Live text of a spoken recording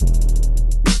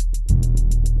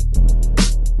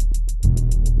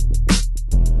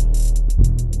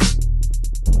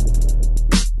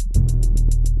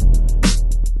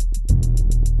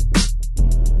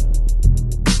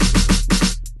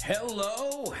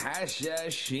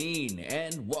Hashashin,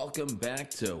 and welcome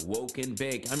back to Woke and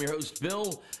Bake. I'm your host,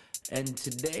 Phil, and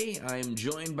today I'm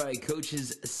joined by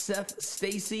coaches Seth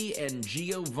Stacy and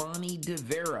Giovanni De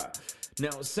Vera.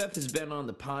 Now, Seth has been on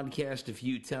the podcast a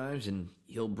few times, and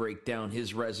he'll break down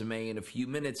his resume in a few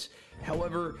minutes.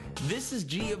 However, this is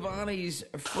Giovanni's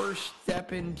first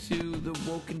step into the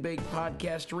Woke and Bake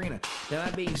podcast arena. Now,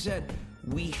 that being said,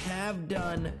 we have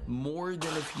done more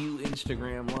than a few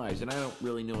Instagram lives, and I don't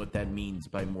really know what that means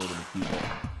by more than a few.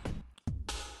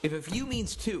 If a few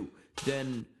means two,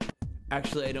 then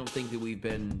actually I don't think that we've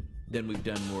done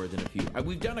more than a few.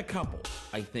 We've done a couple.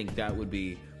 I think that would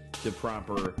be the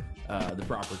proper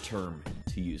term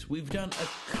to use. We've done a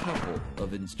couple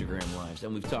of Instagram lives,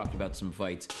 and we've talked about some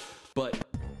fights. But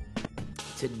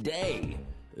today,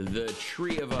 the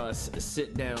three of us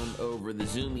sit down over the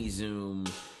Zoomy Zoom,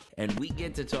 and we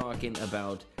get to talking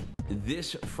about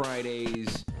this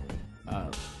Friday's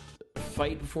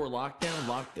fight before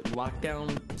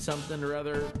lockdown something or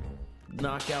other,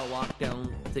 knockout lockdown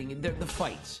thing. The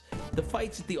fights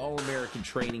at the All-American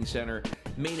Training Center.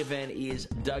 Main event is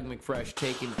Doug McFresh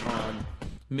taking on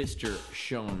Mr.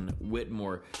 Sean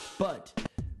Whitmore. But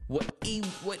what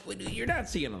you're not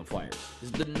seeing on the flyers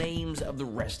is the names of the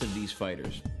rest of these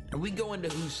fighters. And we go into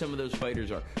who some of those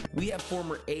fighters are. We have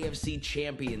former AFC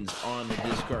champions on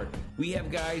this card. We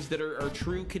have guys that are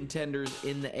true contenders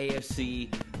in the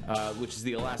AFC, which is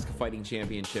the Alaska Fighting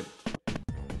Championship.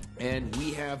 And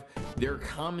we have their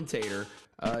commentator,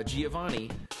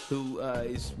 Giovanni, who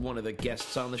is one of the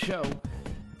guests on the show,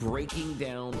 breaking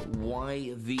down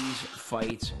why these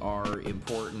fights are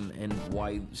important and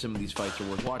why some of these fights are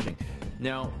worth watching.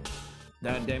 Now,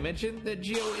 did I mention that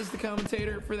Gio is the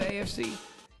commentator for the AFC?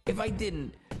 If I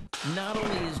didn't, not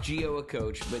only is Gio a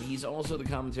coach, but he's also the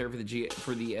commentator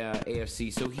for the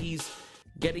AFC, so he's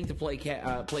getting to play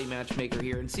matchmaker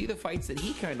here and see the fights that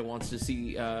he kind of wants to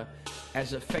see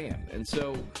as a fan. And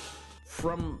so,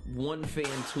 from one fan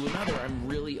to another, I'm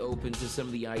really open to some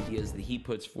of the ideas that he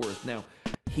puts forth. Now,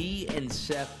 he and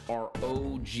Seth are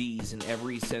OGs in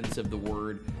every sense of the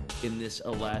word in this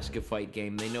Alaska fight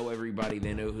game. They know everybody,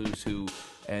 they know who's who,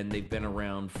 and they've been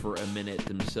around for a minute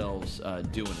themselves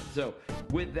doing it. So,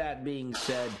 with that being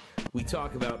said, we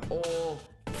talk about all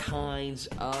kinds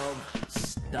of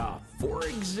stuff. For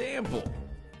example,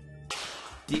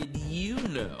 did you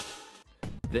know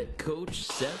that Coach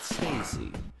Seth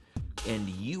Stacy and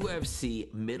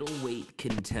UFC middleweight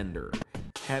contender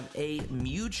have a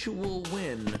mutual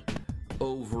win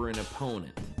over an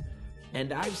opponent?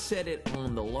 And I've said it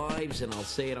on the lives, and I'll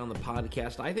say it on the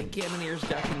podcast. I think Cannonier's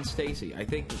ducking Stacy. I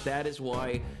think that is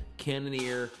why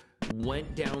Cannonier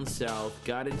went down south,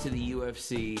 got into the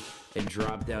UFC, and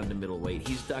dropped down to middleweight.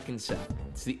 He's ducking Seth.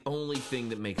 It's the only thing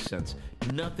that makes sense.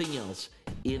 Nothing else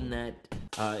in that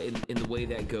in the way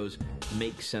that goes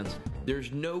makes sense.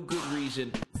 There's no good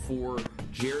reason for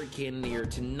Jared Cannonier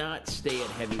to not stay at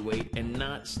heavyweight and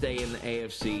not stay in the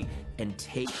AFC and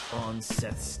take on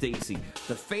Seth Stacy.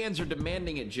 The fans are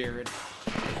demanding it, Jared.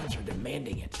 The fans are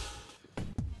demanding it.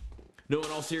 No,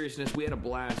 in all seriousness, we had a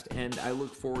blast, and I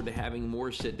look forward to having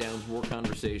more sit-downs, more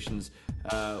conversations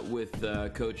with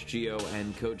Coach Gio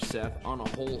and Coach Seth on a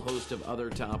whole host of other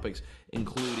topics,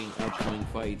 including upcoming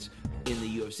fights in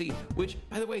the UFC, which,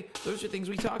 by the way, those are things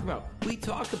we talk about. We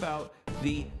talk about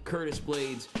the Curtis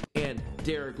Blades and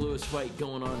Derek Lewis fight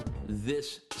going on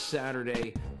this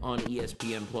Saturday on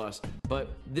ESPN+. But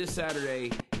this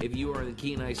Saturday, if you are in the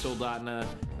Kenai Soldotna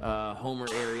Homer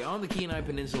area on the Kenai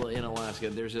Peninsula in Alaska,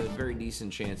 there's a very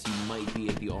decent chance you might be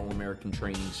at the All-American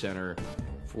Training Center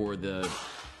for the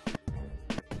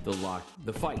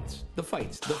fights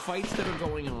that are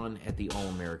going on at the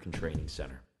All-American Training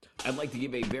Center. I'd like to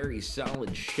give a very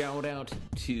solid shout out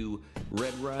to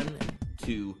Red Run,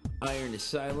 to Iron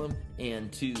Asylum,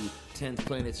 and to 10th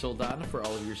Planet Soldotna for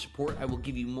all of your support. I will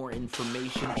give you more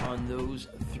information on those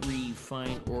three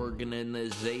fine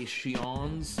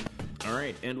organizations. All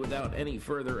right, and without any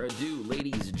further ado,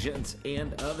 ladies, gents,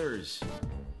 and others,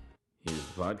 here's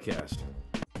the podcast.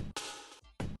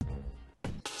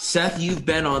 Seth, you've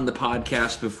been on the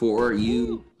podcast before.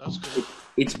 That's good.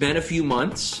 It's been a few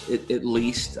months, at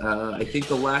least. I think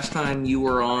the last time you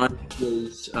were on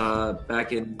was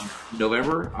back in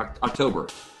October.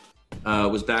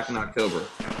 Was back in October.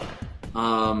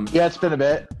 Yeah, it's been a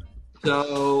bit.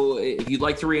 So if you'd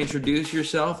like to reintroduce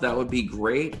yourself, that would be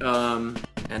great.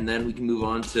 And then we can move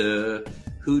on to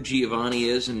who Giovanni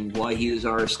is and why he is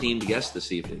our esteemed guest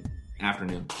this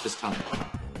afternoon, this time.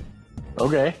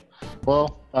 Okay.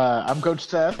 Well, I'm Coach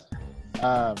Seth.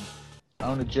 I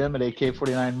own a gym at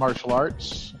AK-49 Martial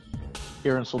Arts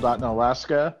here in Soldotna,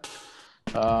 Alaska.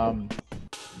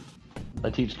 I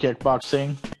teach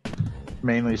kickboxing,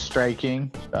 mainly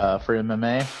striking for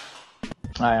MMA.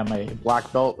 I am a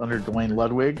black belt under Dwayne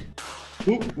Ludwig.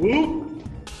 Whoop, whoop.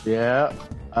 Yeah.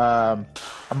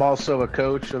 I'm also a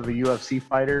coach of a UFC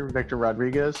fighter, Victor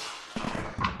Rodriguez.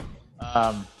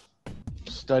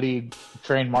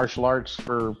 Trained martial arts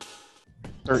for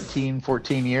 13,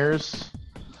 14 years.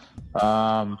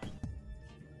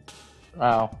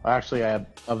 Actually, I have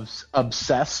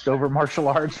obsessed over martial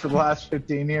arts for the last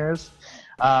 15 years.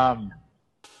 I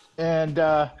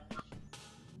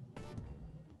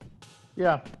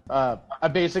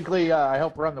basically I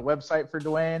help run the website for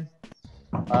Dwayne.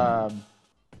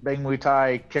 Bang Muay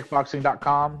Thai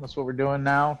Kickboxing.com. That's what we're doing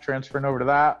now, transferring over to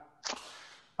that.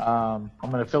 I'm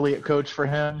an affiliate coach for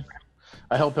him.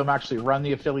 I help him actually run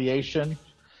the affiliation,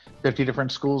 50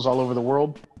 different schools all over the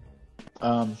world.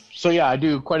 I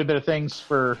do quite a bit of things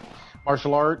for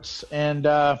martial arts, and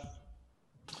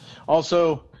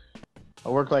also I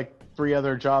work like 3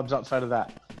 other jobs outside of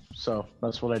that. So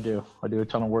that's what I do. I do a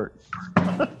ton of work.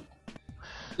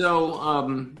 Well,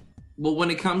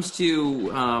 when it comes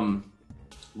to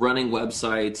running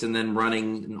websites and then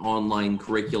running an online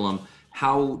curriculum,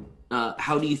 how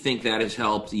do you think that has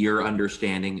helped your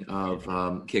understanding of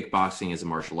kickboxing as a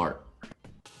martial art?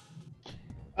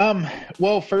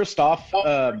 Well, first off,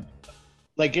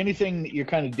 like anything that you're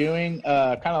kind of doing,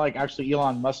 kind of like actually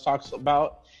Elon Musk talks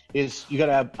about, is you got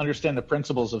to understand the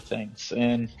principles of things.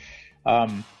 And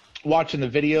watching the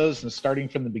videos and starting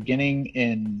from the beginning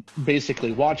and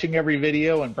basically watching every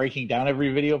video and breaking down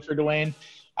every video for Dwayne,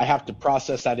 I have to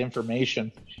process that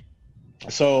information.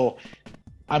 So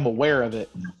I'm aware of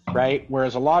it, right?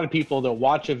 Whereas a lot of people, they'll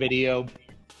watch a video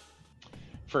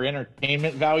for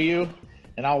entertainment value,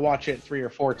 and I'll watch it 3 or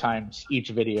 4 times each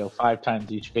video, 5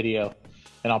 times each video,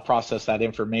 and I'll process that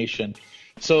information.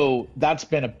 So that's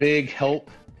been a big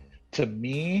help to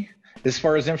me as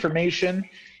far as information.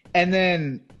 And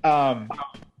then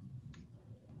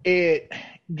it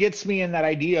gets me in that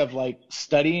idea of like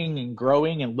studying and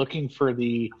growing and looking for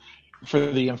the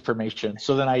information.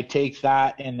 So then I take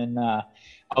that and then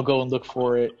I'll go and look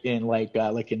for it in like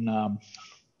what'd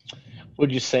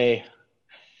you say?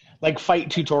 Like fight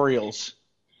tutorials,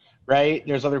 right?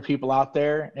 There's other people out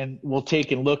there, and we'll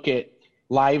take and look at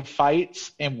live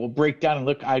fights and we'll break down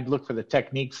and I'd look for the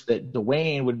techniques that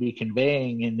Dwayne would be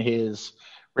conveying in his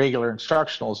regular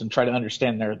instructionals and try to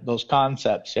understand those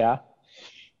concepts. Yeah.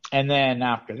 And then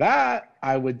after that,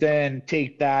 I would then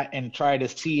take that and try to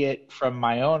see it from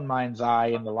my own mind's eye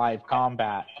in the live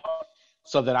combat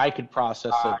so that I could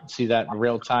process it and see that in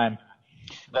real time.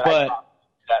 But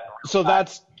so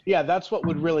that's what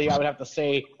would really, I would have to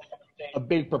say, a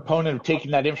big proponent of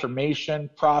taking that information,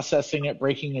 processing it,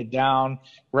 breaking it down,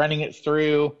 running it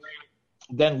through,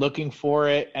 then looking for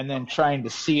it, and then trying to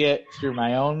see it through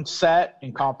my own set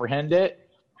and comprehend it.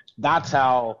 That's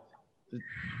how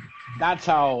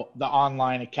the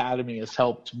online academy has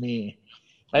helped me.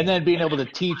 And then being able to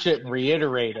teach it and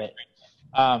reiterate it.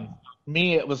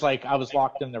 It was like I was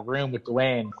locked in the room with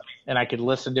Dwayne, and I could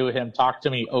listen to him talk to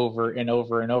me over and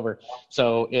over and over.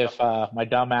 So if my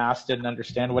dumb ass didn't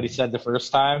understand what he said the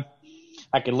first time,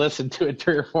 I could listen to it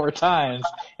 3 or 4 times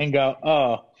and go,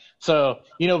 oh. So,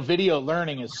 video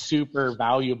learning is super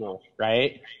valuable,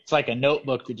 right? It's like a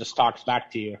notebook that just talks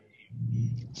back to you.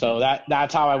 So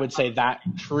that's how I would say that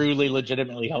truly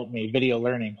legitimately helped me, video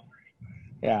learning.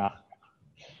 Yeah.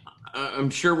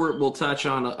 I'm sure we'll touch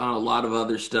on a lot of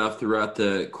other stuff throughout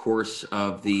the course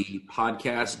of the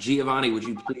podcast. Giovanni, would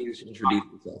you please introduce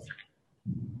yourself?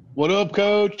 What up,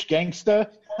 Coach?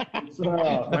 Gangsta?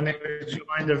 My name is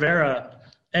Giovanni Devera,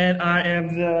 and I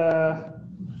am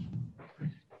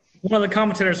one of the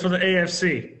commentators for the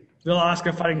AFC, the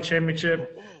Alaska Fighting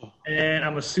Championship, and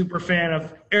I'm a super fan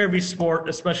of every sport,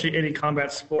 especially any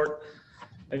combat sport.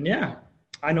 And yeah,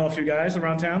 I know a few guys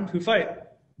around town who fight.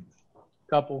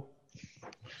 Couple.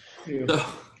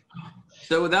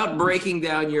 So without breaking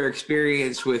down your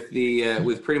experience with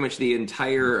with pretty much the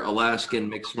entire Alaskan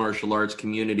mixed martial arts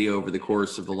community over the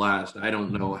course of the last, I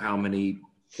don't know how many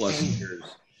plus years.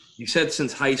 You said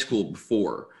since high school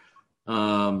before.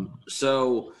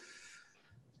 So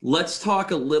let's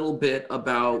talk a little bit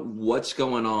about what's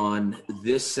going on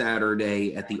this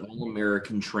Saturday at the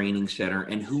All-American Training Center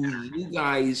and who you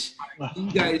guys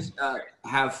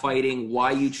have fighting,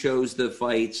 why you chose the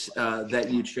fights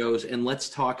that you chose, and let's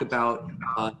talk about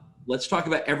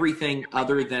everything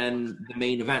other than the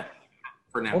main event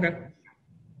for now. Okay.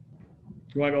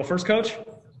 You want to go first, Coach?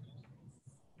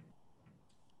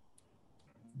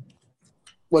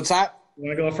 What's that? You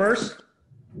want to go first?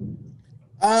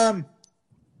 Can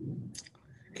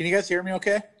you guys hear me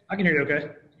okay? I can hear you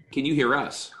okay. Can you hear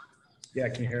us? Yeah,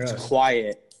 can you hear us?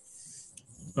 Quiet.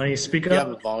 Why don't you speak Do you have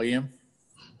a up? volume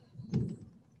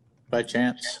by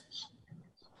chance?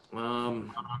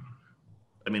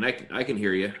 I mean, I can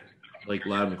hear you, like,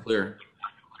 loud and clear.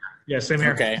 Yeah, same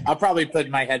here. Okay, I'll probably put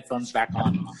my headphones back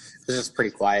on. This is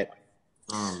pretty quiet.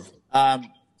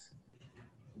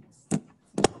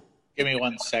 Give me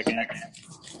 1 second.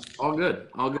 All good,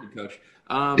 Coach.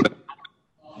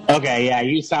 Okay, yeah,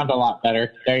 you sound a lot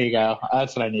better. There you go.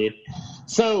 That's what I need.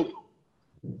 So,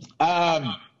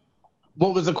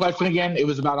 what was the question again? It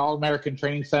was about All American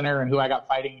Training Center and who I got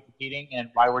fighting and competing and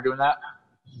why we're doing that.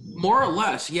 More or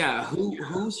less, yeah.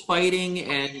 Who's fighting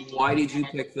and why did you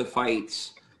pick the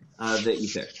fights that you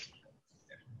picked?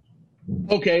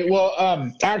 Okay, well,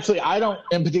 actually, I don't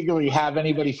in particularly have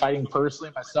anybody fighting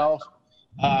personally myself.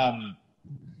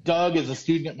 Doug is a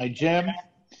student at my gym.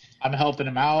 I'm helping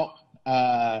him out.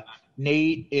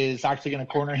 Nate is actually going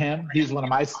to corner him. He's one of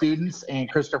my students, and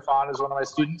Christopher Fawn is one of my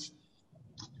students.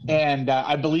 And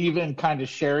I believe in kind of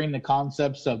sharing the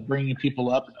concepts of bringing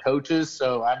people up and coaches,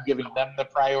 so I'm giving them the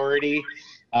priority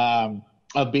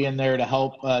of being there to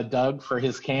help Doug for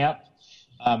his camp.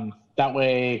 That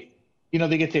way, you know,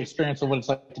 they get the experience of what it's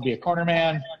like to be a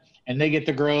cornerman, and they get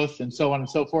the growth and so on and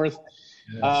so forth.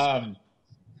 Yes.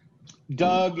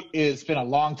 Doug has been a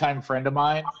longtime friend of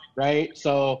mine, right?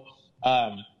 So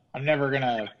I'm never going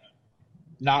to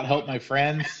not help my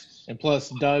friends. And plus,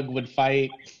 Doug would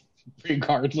fight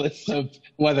regardless of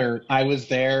whether I was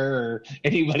there or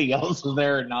anybody else was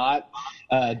there or not.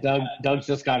 Doug's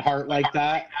just got heart like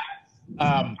that.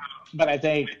 But I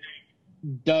think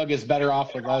Doug is better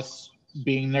off with us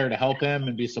being there to help him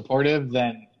and be supportive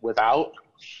than without.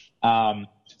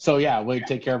 So, yeah, we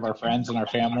take care of our friends and our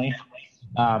family.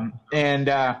 So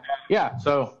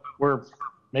we're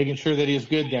making sure that he's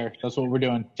good there. That's what we're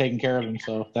doing, taking care of him.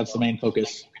 So that's the main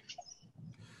focus.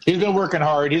 He's been working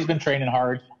hard. He's been training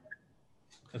hard.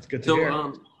 That's good to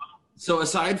hear. So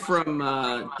aside from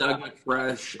Doug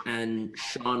McFresh and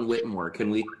Sean Whitmore, can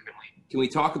we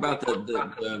talk about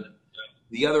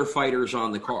the other fighters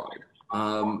on the card?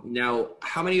 Now,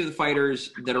 how many of the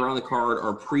fighters that are on the card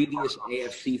are previous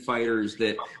AFC fighters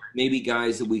that maybe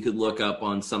guys that we could look up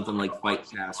on something like Fight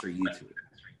Pass or YouTube?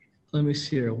 Let me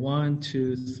see here. 1,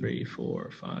 2, 3,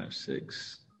 4, 5,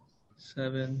 6,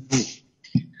 7.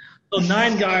 So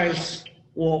 9 guys.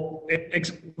 Well,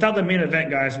 without the main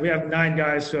event guys, we have 9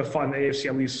 guys who have fought in the AFC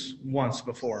at least once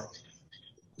before.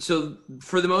 So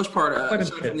for the most part,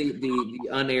 aside from the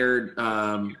unaired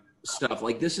stuff,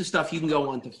 like this is stuff you can go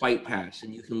on to Fight Pass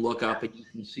and you can look up and you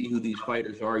can see who these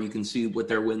fighters are. You can see what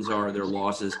their wins are, their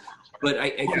losses. But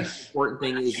I think the important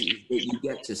thing is that you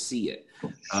get to see it.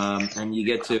 And you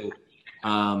get to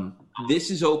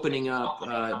this is opening up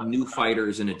new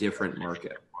fighters in a different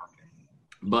market.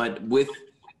 But with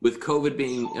COVID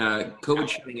being COVID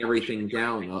shutting everything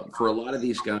down for a lot of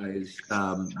these guys,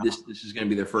 this is going to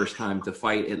be their first time to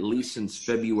fight at least since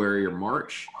February or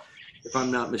March, if I'm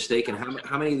not mistaken.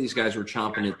 How many of these guys were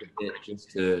chomping at the bit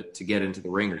just to get into the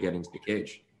ring or get into the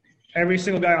cage? Every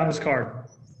single guy on this card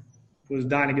was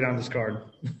dying to get on this card.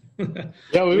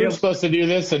 Yeah, we were supposed to do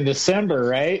this in December,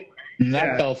 right? And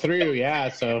that fell through. Yeah,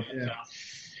 so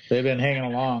they've been hanging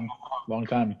along a long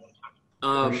time.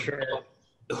 For sure.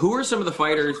 Who are some of the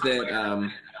fighters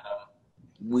that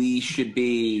we should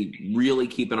be really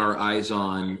keeping our eyes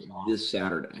on this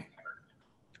Saturday?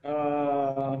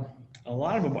 A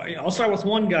lot of them. I'll start with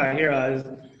one guy here.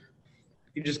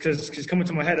 Just because he's coming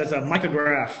to my head as Micah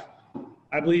Graf.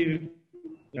 I believe,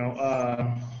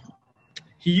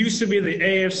 he used to be the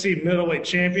AFC middleweight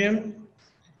champion.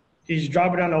 He's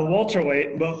dropping down to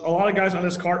welterweight, but a lot of guys on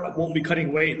this card won't be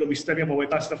cutting weight. They'll be stepping up a weight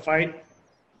class to fight.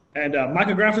 And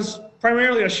Micah Graf is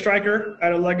primarily a striker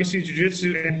at a Legacy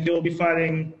Jiu-Jitsu, and he'll be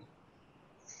fighting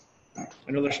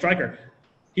another striker.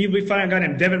 He'll be fighting a guy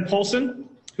named Devin Paulson,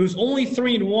 who's only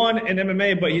 3-1 in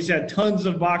MMA, but he's had tons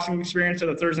of boxing experience at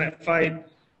the Thursday Night Fight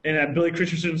and at Billy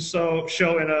Christensen's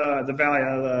show in the Valley,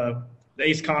 the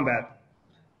Ace Combat.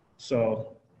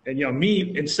 So, and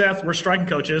me and Seth, we're striking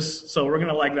coaches, so we're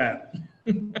gonna like that.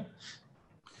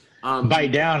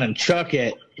 Bite down and chuck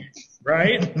it,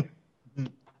 right?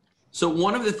 So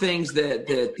one of the things that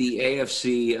the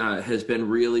AFC has been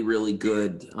really, really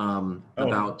good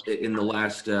about in the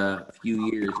last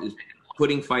few years is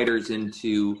putting fighters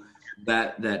into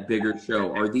that bigger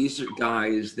show. Are these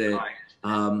guys that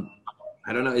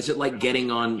I don't know? Is it like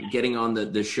getting on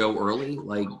the show early,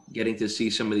 like getting to see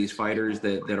some of these fighters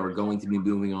that are going to be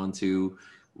moving on to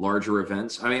larger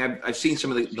events? I mean, I've seen some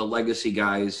of the legacy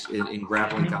guys in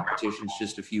grappling competitions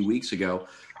just a few weeks ago.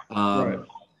 Right.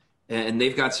 And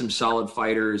they've got some solid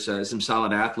fighters, some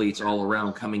solid athletes all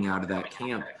around coming out of that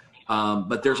camp.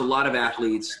 But there's a lot of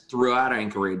athletes throughout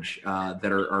Anchorage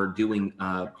that are doing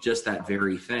just that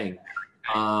very thing.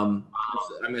 I'm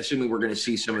assuming we're going to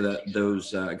see some of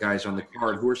those guys on the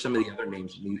card. Who are some of the other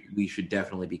names we should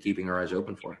definitely be keeping our eyes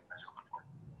open for?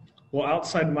 Well,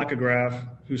 outside Micah Graf,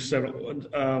 who's we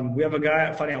have a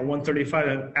guy fighting at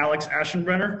 135, Alex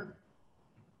Aschenbrenner.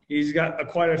 He's got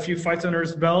quite a few fights under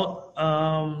his belt.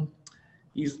 I want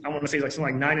to say he's like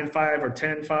something like 9-5 or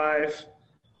 10-5.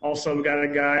 Also, we got a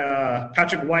guy,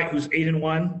 Patrick White, who's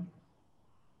 8-1.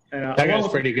 That guy's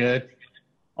pretty good.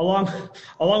 Along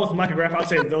with Micah Graf, I'd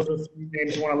say those are the three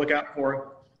names you want to look out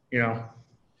for.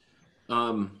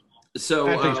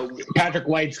 Patrick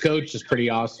White's coach is pretty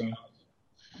awesome.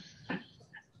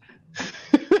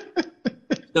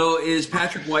 So is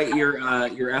Patrick White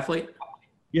your athlete?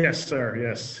 Yes, sir.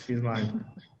 Yes, he's mine.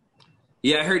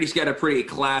 Yeah, I heard he's got a pretty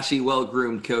classy,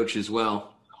 well-groomed coach as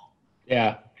well.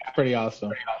 Yeah, pretty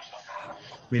awesome.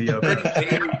 Mediocre.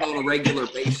 On a regular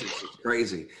basis, it's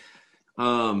crazy.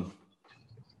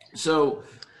 So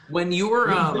when you were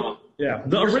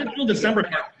the original December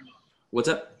card. What's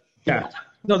up? Yeah.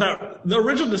 No, the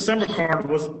original December card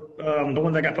was the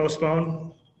one that got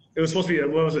postponed. It was supposed to be,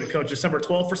 what was it, Coach, December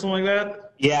 12th or something like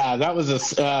that? Yeah, that was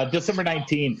December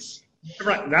 19th.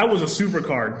 Right, that was a super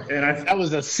card. That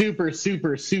was a super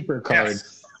card.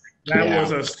 Yes, that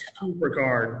was a super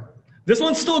card. This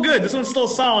one's still good. This one's still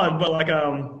solid, but like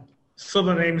some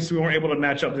of the names we weren't able to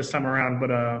match up this time around,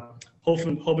 but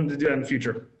hoping to do that in the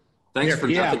future. Thanks for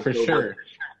for sure.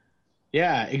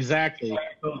 Yeah, exactly.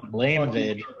 Lame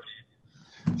vid.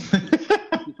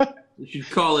 You should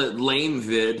call it lame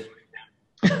vid.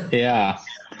 Yeah,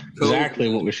 exactly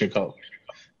what we should call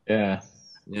it.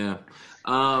 Yeah.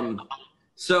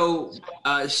 So,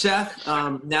 Seth,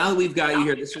 now that we've got you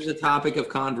here, this was a topic of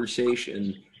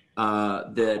conversation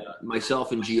that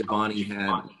myself and Giovanni had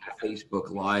on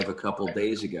Facebook Live a couple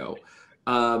days ago.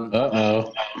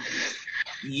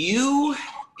 You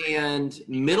and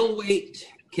middleweight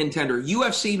contender,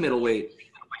 UFC middleweight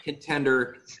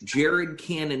contender, Jared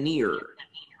Cannonier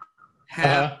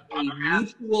have a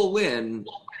mutual win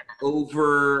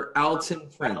over Alton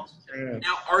Prince.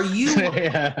 Now, are you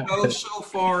go so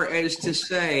far as to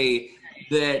say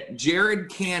that Jared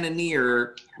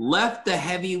Cannonier left the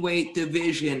heavyweight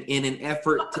division in an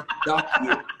effort to duck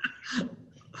you?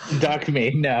 Duck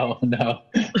me? No.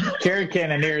 Jared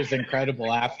Cannonier is an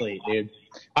incredible athlete, dude.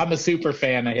 I'm a super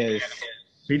fan of his.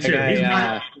 Me too. He's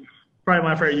probably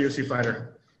my favorite UFC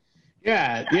fighter.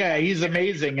 Yeah, he's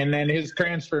amazing. And then his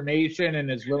transformation and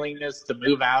his willingness to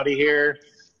move out of here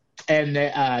and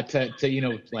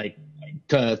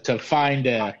to find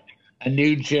a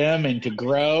new gym and to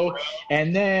grow,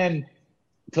 and then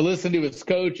to listen to his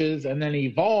coaches and then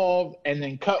evolve and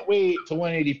then cut weight to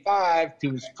 185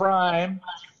 to his prime.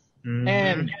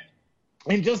 Mm-hmm.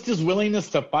 And just his willingness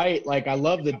to fight. Like, I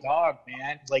love the dog,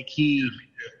 man. Like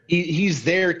he's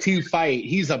there to fight.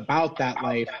 He's about that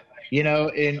life,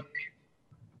 and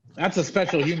that's a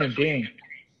special human being.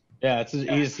 Yeah,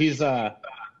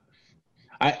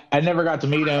 I never got to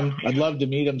meet him. I'd love to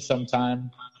meet him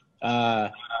sometime. I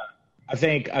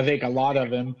think a lot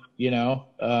of him,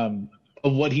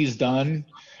 of what he's done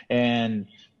and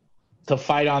to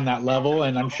fight on that level.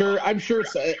 And I'm sure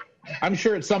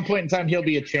at some point in time he'll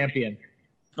be a champion.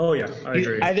 Oh yeah, I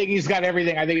agree. I think he's got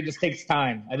everything. I think it just takes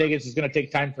time. I think it's just going to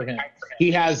take time for him.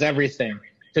 He has everything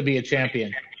to be a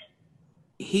champion.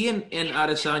 He and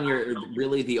Adesanya are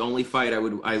really the only fight I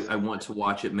want to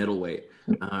watch at middleweight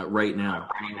right now.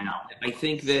 I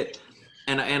think that,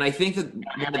 and I think that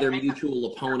one of their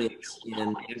mutual opponents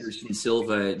in Anderson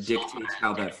Silva dictates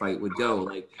how that fight would go.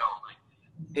 Like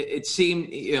it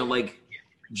seemed, like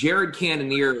Jared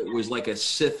Cannonier was like a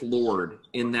Sith Lord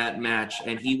in that match,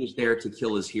 and he was there to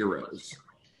kill his heroes.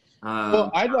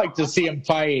 Well, I'd like to see him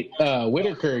fight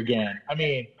Whitaker again. I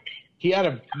mean, he had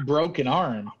a broken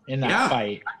arm in that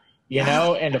fight,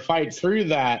 and to fight through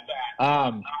that,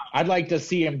 I'd like to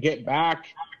see him get back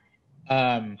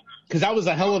because that was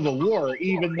a hell of a war,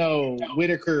 even though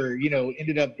Whitaker,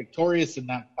 ended up victorious in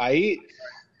that fight.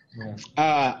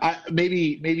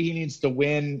 Maybe he needs to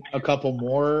win a couple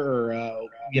more or,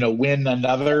 win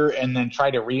another and then try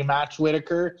to rematch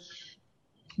Whitaker.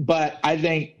 But I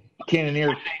think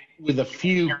Cannonier, with a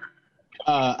few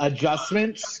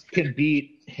adjustments, can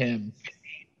beat him.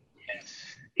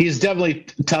 He's definitely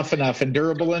tough enough and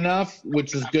durable enough,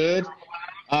 which is good.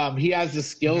 He has the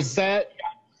skill set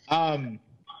to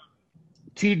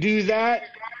do that.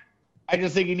 I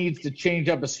just think he needs to change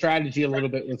up his strategy a little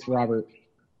bit with Robert.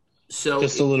 So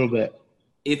just a little bit.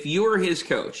 If you were his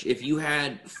coach, if you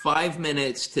had 5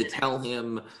 minutes to tell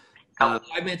him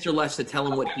 5 minutes or less to tell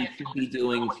him what he should be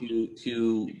doing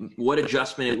to what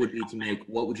adjustment it would be to make,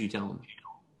 what would you tell him?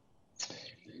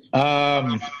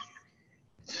 I'm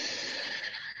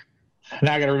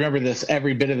not gonna remember this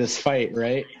every bit of this fight,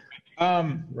 right?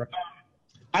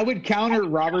 I would counter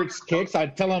Robert's kicks.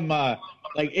 I'd tell him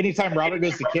like anytime Robert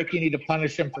goes to kick, you need to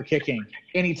punish him for kicking.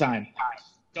 Anytime.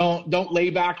 Don't lay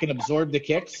back and absorb the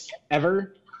kicks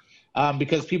ever.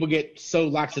 Because people get so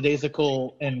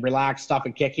lackadaisical and relaxed,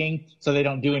 stopping kicking, so they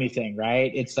don't do anything,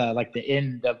 right? It's like the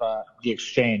end of the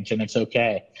exchange, and it's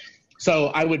okay. So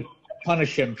I would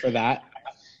punish him for that,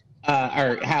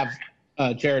 or have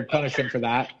Jared punish him for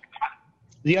that.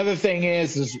 The other thing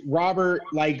is Robert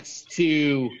likes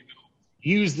to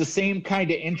use the same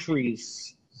kind of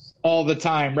entries all the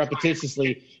time,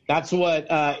 repetitiously. That's what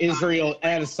Israel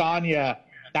Adesanya.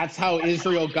 That's how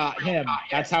Israel got him.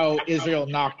 That's how Israel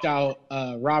knocked out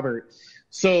Robert.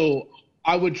 So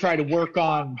I would try to work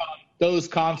on those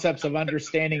concepts of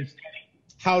understanding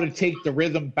how to take the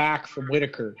rhythm back from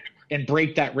Whitaker and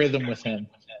break that rhythm with him.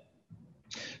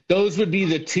 Those would be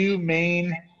the two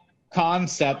main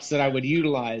concepts that I would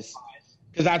utilize,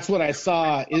 because that's what I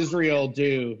saw Israel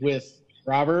do with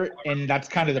Robert, and that's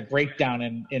kind of the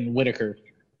breakdown in Whitaker,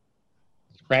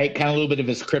 right? Kind of a little bit of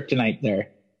his kryptonite there.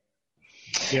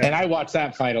 Yeah. And I watched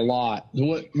that fight a lot.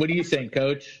 What do you think,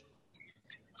 Coach?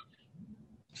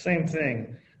 Same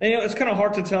thing. And, it's kind of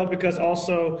hard to tell because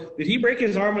also, did he break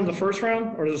his arm in the first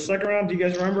round or the second round? Do you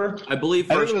guys remember? I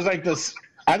believe I thought it was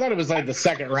like the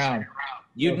second round.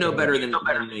 You'd know better than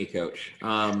me, Coach.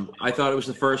 I thought it was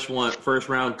the first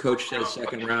round. Coach says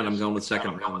second round. I'm going with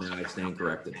second round now. I stand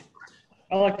corrected.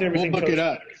 I liked everything. We'll look it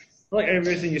up. I like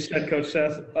everything you said, Coach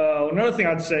Seth. Another thing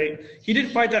I'd say, he did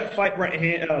fight that fight right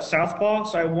hand southpaw,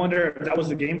 so I wonder if that was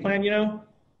the game plan,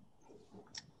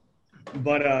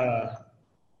 But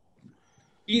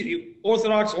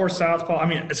orthodox or southpaw, I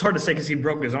mean, it's hard to say because he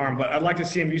broke his arm, but I'd like to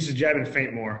see him use his jab and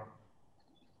feint more.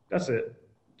 That's it.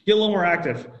 Get a little more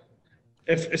active.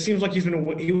 If it seems like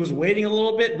he was waiting a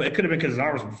little bit, but it could have been because his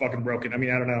arm was fucking broken. I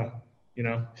mean, I don't know. It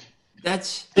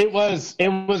was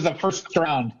the first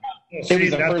round. It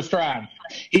was the first round.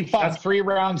 He fought 3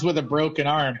 rounds with a broken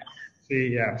arm.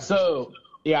 Yeah. So,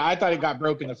 yeah, I thought it got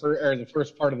broken the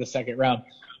first part of the second round.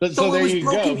 But so there it was you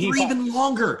broken go. For even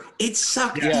longer. It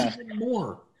sucked even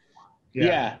more.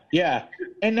 Yeah.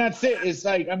 And that's it. It's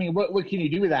like, I mean, what can you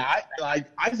do with that? I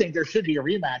think there should be a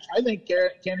rematch. I think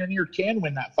Cannonier can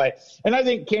win that fight. And I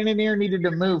think Cannonier needed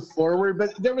to move forward.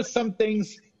 But there was some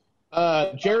things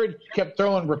Jared kept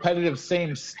throwing repetitive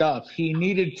same stuff. He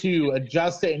needed to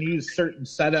adjust it and use certain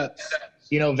setups,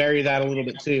 vary that a little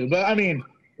bit too. But, I mean,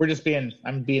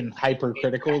 I'm being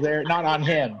hypercritical there. Not on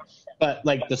him, but,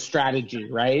 like, the strategy,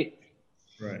 right?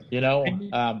 Right.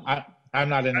 I'm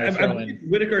not in there throwing.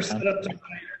 Whitaker set up.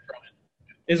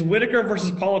 Is Whitaker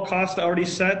versus Paulo Costa already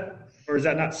set, or is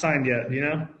that not signed yet? Do you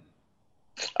know?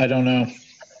 I don't know.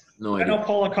 No idea. I know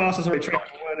Paulo Costa's already trained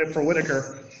for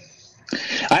Whitaker.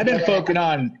 I've been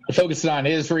focusing on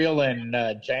Israel and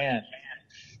Jan.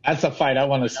 That's a fight I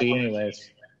want to see,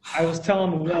 anyways. I was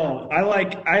telling Will, I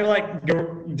like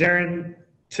Darren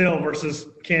Till versus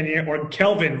Cannonier, or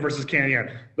Kelvin versus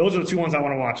Cannonier. Those are the two ones I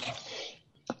want to watch.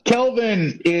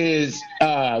 Kelvin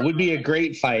would be a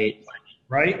great fight.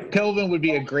 Right? Kelvin would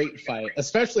be a great fight,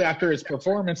 especially after his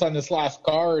performance on this last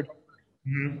card.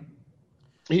 Mm-hmm.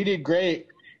 He did great.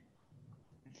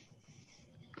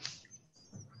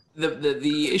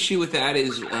 The issue with that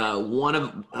is one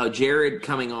of Jared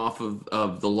coming off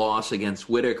of the loss against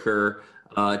Whitaker.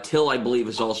 Till, I believe,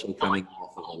 is also coming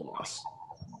off of a loss.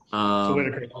 So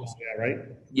Whitaker, right?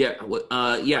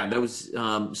 Yeah, that was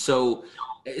So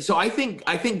I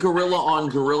think guerrilla on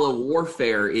guerrilla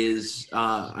warfare is.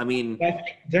 I think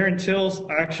Darren Till's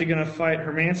actually going to fight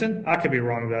Hermanson. I could be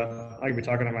wrong though. I could be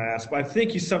talking on my ass, but I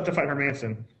think he's up to fight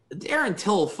Hermanson. Darren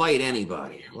Till will fight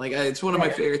anybody. Like, it's one of my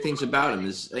favorite things about him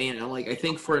is, I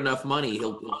think for enough money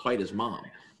he'll fight his mom.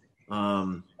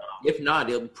 If not,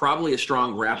 it'll probably a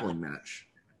strong grappling match.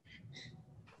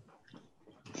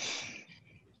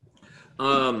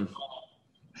 I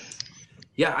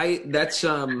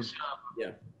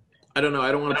don't know.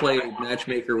 I don't want to play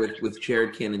matchmaker with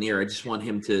Jared Cannonier. I just want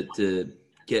him to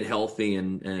get healthy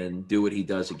and do what he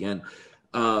does again.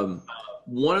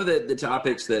 One of the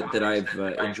topics that I've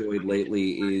enjoyed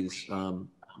lately is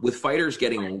with fighters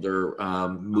getting older,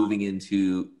 some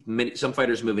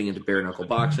fighters moving into bare knuckle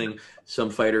boxing, some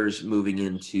fighters moving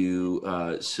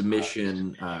into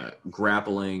submission,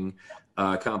 grappling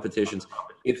competitions.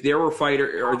 If there were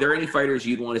are there any fighters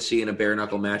you'd want to see in a bare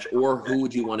knuckle match, or who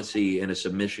would you want to see in a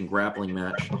submission grappling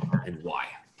match, and why?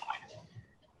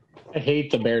 I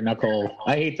hate the bare knuckle.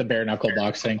 I hate the bare knuckle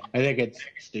boxing. I think it's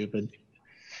stupid.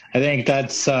 I think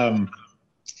that's I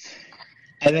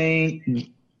think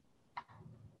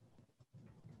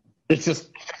it's just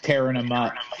tearing them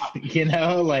up. You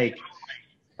know, like,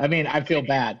 I mean, I feel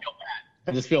bad.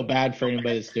 I just feel bad for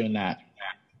anybody that's doing that.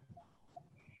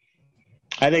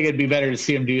 I think it'd be better to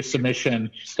see them do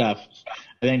submission stuff.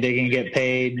 I think they can get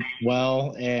paid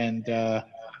well and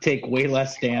take way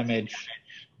less damage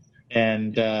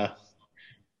and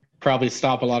probably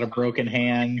stop a lot of broken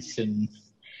hands and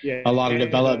a lot of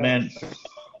development.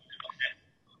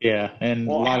 Yeah, and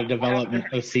a lot of development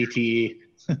of CTE.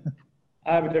 I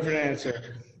have a different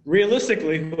answer.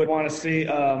 Realistically, we would want to see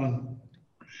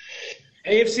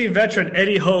AFC veteran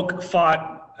Eddie Hoke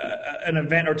fought an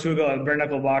event or two ago in bare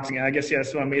knuckle boxing, and I guess he had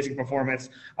some amazing performance.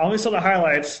 I only saw the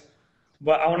highlights,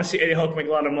 but I want to see Eddie Hoke make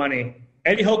a lot of money.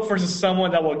 Eddie Hoke versus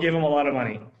someone that will give him a lot of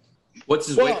money. What's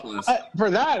his weight class? For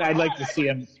that, I'd like to see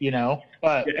him, you know,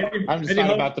 but Yeah, I'm just Eddie not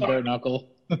Hoke about the bare knuckle.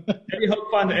 Eddie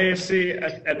Hoke fought in the AFC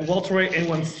at welterweight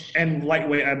and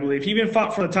lightweight, I believe. He even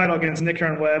fought for the title against Nick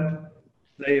Hearn Webb,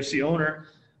 the AFC owner.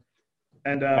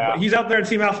 And but he's out there in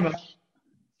Team Alpha.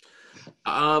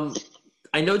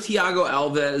 I know Thiago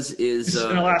Alves is He's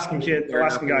an Alaskan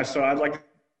guy, so I'd like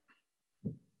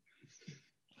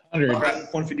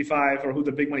 155 or who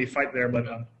the big money fight there, but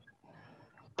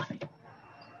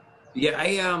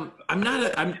yeah,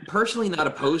 I'm personally not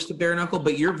opposed to bare knuckle,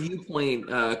 but your viewpoint,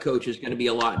 Coach, is going to be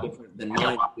a lot different than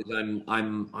mine because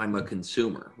I'm a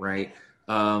consumer, right?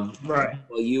 right.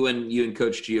 Well, you and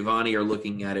Coach Giovanni are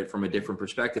looking at it from a different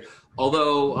perspective.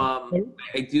 Although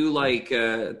I do like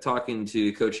talking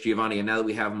to Coach Giovanni, and now that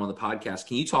we have him on the podcast,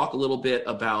 can you talk a little bit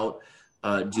about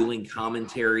doing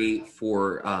commentary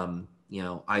for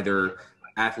either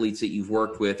athletes that you've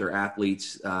worked with or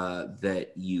athletes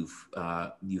that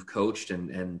you've coached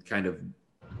and kind of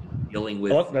dealing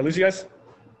with? Hello? Did I lose you guys?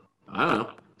 I don't know.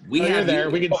 You're there.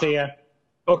 We can see you.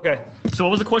 Okay. So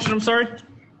what was the question? I'm sorry.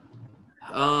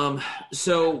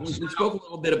 So we spoke a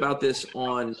little bit about this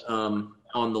on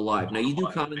the live. Now you do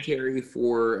commentary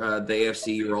for the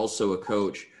AFC. You're also a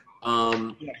coach.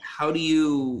 How do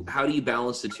you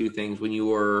balance the two things when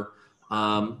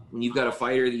when you've got a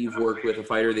fighter that you've worked with, a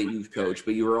fighter that you've coached,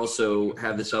 but you also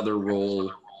have this other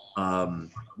role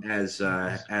as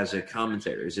a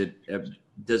commentator?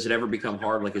 Does it ever become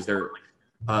hard? Like, is there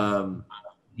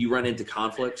you run into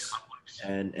conflicts,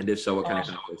 and if so, what kind of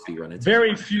conflicts do you run into?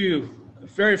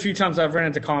 Very few times I've ran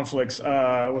into conflicts.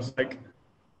 Was like,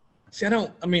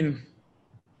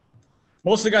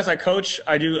 most of the guys I coach,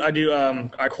 I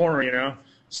corner, you know.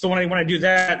 So when I do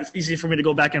that, it's easy for me to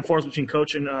go back and forth between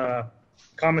coach and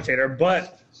commentator.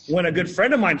 But when a good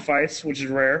friend of mine fights, which is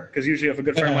rare, because usually if a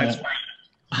good friend of mine's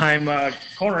fighting, I'm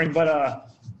cornering. But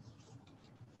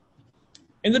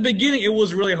in the beginning, it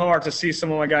was really hard to see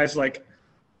some of my guys like,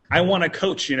 I want to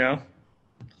coach, you know.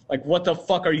 Like, what the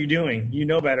fuck are you doing? You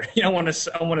know better. I want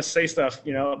to say stuff,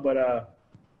 you know. But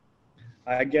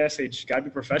I guess they just gotta be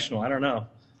professional. I don't know.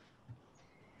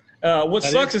 What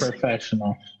sucks is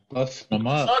professional. Bust them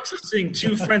up. Sucks is seeing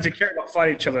two friends that care about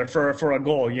fight each other for a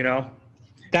goal. You know.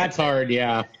 That's hard.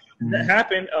 Yeah. That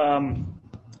happened. I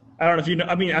don't know if you know.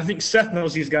 I mean, I think Seth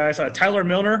knows these guys. Tyler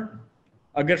Milner,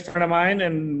 a good friend of mine,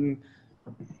 and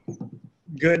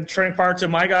good training partner to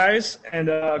my guys, and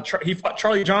he fought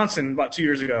Charlie Johnson about 2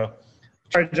 years ago.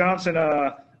 Charlie Johnson,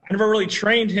 I never really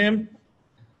trained him,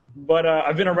 but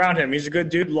I've been around him. He's a good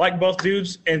dude, like both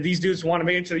dudes, and these dudes want to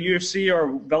make it to the UFC or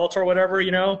Bellator or whatever,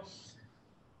 you know.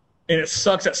 And it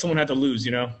sucks that someone had to lose,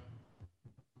 you know.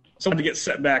 Someone to get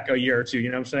set back a year or two, you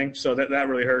know what I'm saying? So that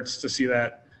really hurts to see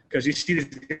that, because you see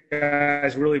these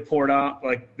guys really poured out,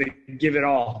 like they give it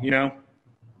all, you know.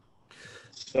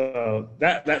 So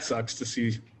that sucks to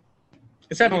see.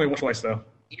 It's happened only twice though.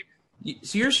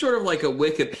 So you're sort of like a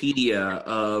Wikipedia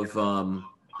of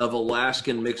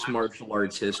Alaskan mixed martial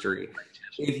arts history.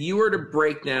 If you were to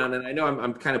break down, and I know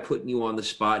I'm kind of putting you on the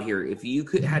spot here, if you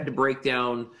had to break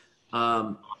down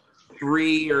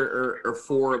 3 or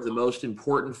 4 of the most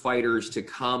important fighters to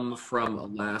come from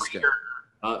Alaska,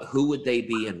 who would they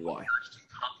be and why?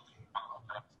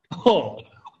 Oh,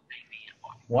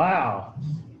 wow.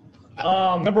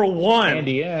 Number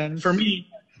one for me.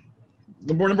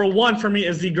 Number one for me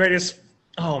is the greatest.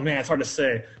 Oh man, it's hard to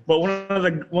say. But one of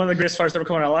the greatest fighters ever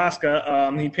come out of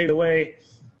Alaska. He paved the way.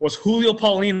 Was Julio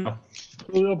Paulino.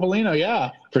 Julio Paulino, yeah,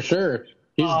 for sure.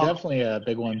 He's definitely a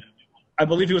big one. I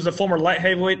believe he was a former light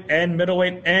heavyweight and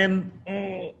middleweight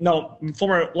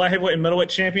former light heavyweight and middleweight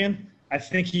champion. I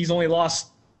think he's only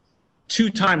lost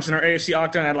 2 times in our AFC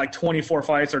Octagon. Had like 24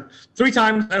 fights, or 3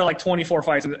 times had like 24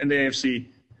 fights in the AFC.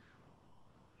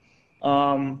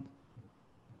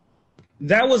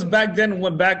 that was back then.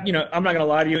 I'm not gonna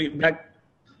lie to you. Back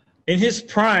in his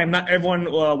prime, not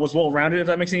everyone was well rounded. If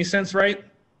that makes any sense, right?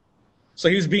 So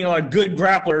he was being like good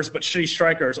grapplers but shitty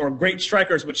strikers, or great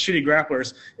strikers but shitty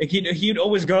grapplers. And he'd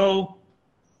always go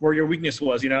where your weakness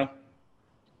was.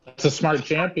 It's a smart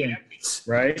champion.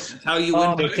 Right? That's how you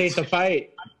win. Dictate the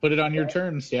fight. Put it on your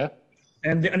terms, yeah.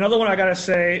 And another one I gotta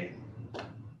say,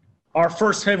 our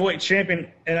first heavyweight champion,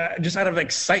 and just out of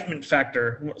excitement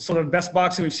factor, so the best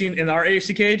boxing we've seen in our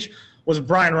AFC cage was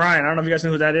Brian Ryan. I don't know if you guys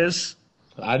know who that is.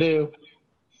 I do.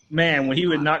 Man, when he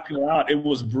would knock people out, it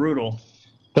was brutal.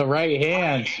 The right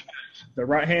hand. The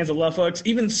right hands, the left hooks,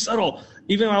 even subtle.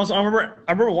 Even I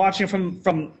remember watching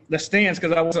from the stands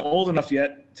because I wasn't old enough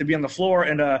yet to be on the floor,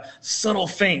 and subtle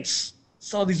feints,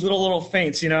 saw these little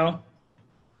feints, And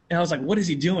I was like, what is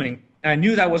he doing? And I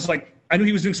knew I knew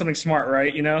he was doing something smart,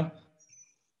 right?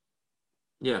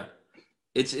 Yeah,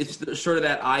 it's sort of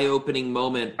that eye-opening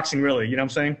moment. Boxing, really, you know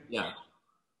what I'm saying? Yeah.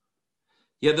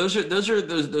 Those are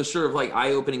those sort of like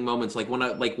eye-opening moments, like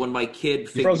when my kid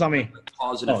froze on me.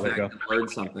 Cause and effect and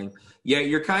learned something. Yeah,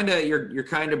 you're kind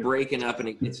of breaking up,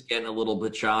 and it's getting a little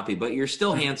bit choppy, but you're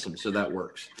still handsome, so that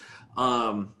works.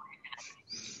 All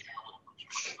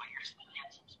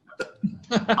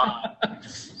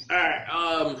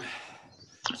right.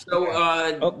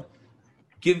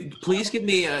 Please give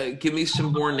me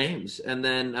some more names, and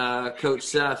then Coach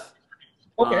Seth.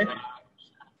 Okay.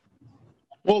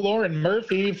 Well, Lauren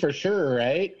Murphy for sure,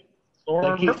 right?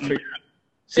 Lauren Murphy.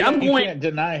 See, you can't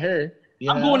deny her.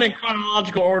 I'm going in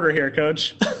chronological order here,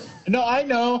 Coach. No, I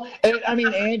know. I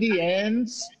mean, Andy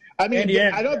Enns. I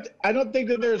don't think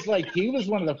that there's he was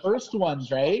one of the first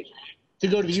ones, right, to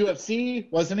go to the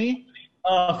UFC, wasn't he?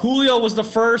 Julio was the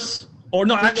first, or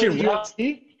no, actually,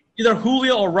 either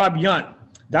Julio or Rob Yunt.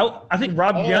 I think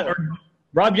Rob Yunt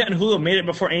and Julio made it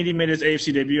before Andy made his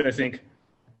AFC debut, I think.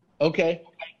 Okay.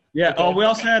 Yeah. Okay. Oh, we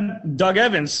also had Doug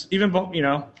Evans. Even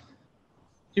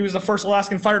he was the first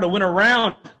Alaskan fighter to win a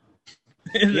round.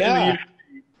 Yeah.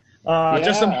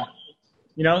 Justin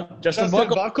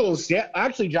Buckles. Yeah,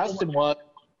 actually, Justin was.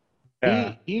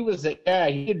 Yeah. He was. He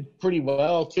did pretty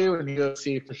well too in the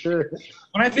UFC for sure.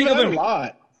 When I think of him, a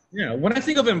lot. Yeah. When I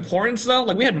think of importance, though,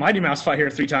 we had Mighty Mouse fight here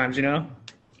 3 times.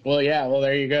 Well, yeah. Well,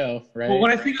 there you go. Right. Well,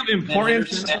 when I think of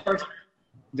importance,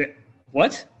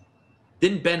 what?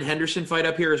 Didn't Ben Henderson fight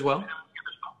up here as well?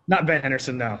 Not Ben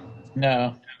Henderson, no.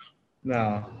 No.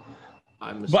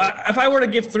 But if I were to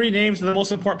give 3 names of the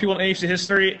most important people in AFC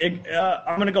history,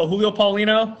 I'm going to go Julio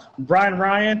Paulino, Brian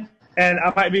Ryan, and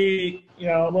I might be,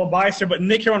 a little biased here, but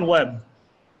Nick Heron Webb.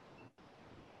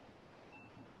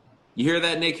 You hear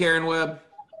that, Nick Heron Webb?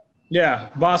 Yeah,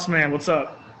 boss man, what's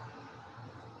up?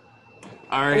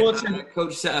 All right,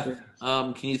 Coach Seth.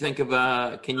 Can you think of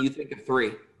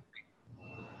 3?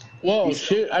 Well,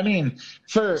 shoot. I mean,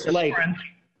 for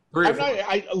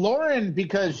Lauren,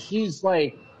 because she's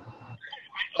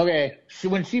okay.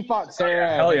 When she fought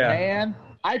Sarah McMahon,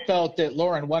 I felt that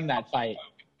Lauren won that fight,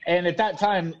 and at that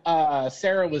time,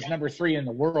 Sarah was number 3 in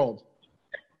the world.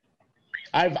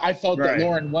 I felt that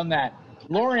Lauren won that.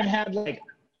 Lauren had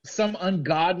some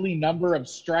ungodly number of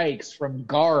strikes from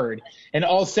guard, and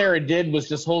all Sarah did was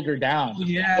just hold her down.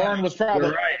 Yeah, Lauren was probably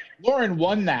right. Lauren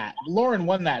won that. Lauren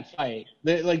won that fight.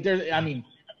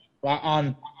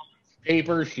 On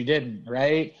paper she didn't,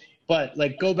 right? But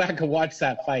go back and watch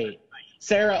that fight.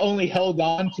 Sarah only held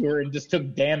on to her and just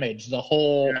took damage the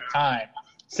whole time.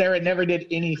 Sarah never did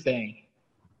anything,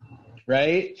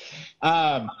 right?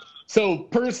 So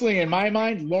personally, in my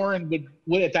mind, Lauren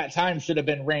would at that time should have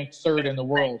been ranked 3rd in the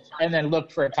world and then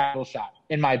looked for a title shot,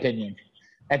 in my opinion,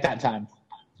 at that time.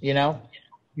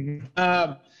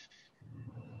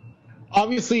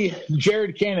 Obviously,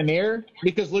 Jared Cannonier,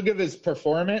 because look at his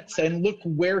performance and look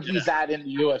where he's at in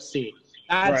the UFC.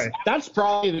 That's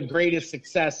probably the greatest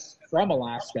success from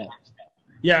Alaska.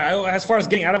 Yeah, as far as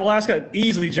getting out of Alaska,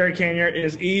 easily Jared Cannonier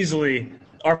is easily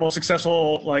our most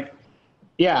successful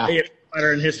AFC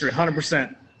fighter in history,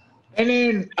 100%. And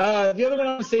then the other one I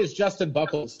want to say is Justin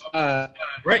Buckles.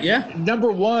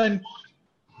 Number 1,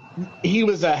 he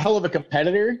was a hell of a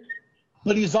competitor,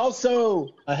 but he's also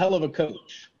a hell of a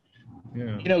coach.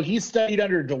 Yeah. He studied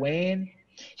under Dwayne.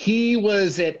 He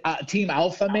was at Team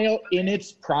Alpha Male in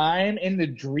its prime, in the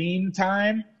dream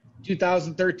time,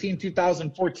 2013,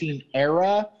 2014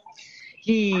 era.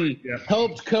 He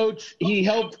helped coach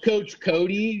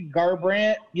Cody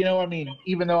Garbrandt,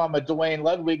 even though I'm a Dwayne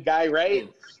Ludwig guy, right?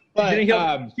 But did he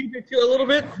help TJ too a little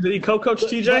bit? Did he co-coach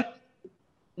TJ?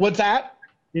 What's that?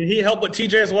 Did he help with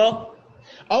TJ as well?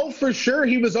 Oh, for sure.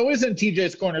 He was always in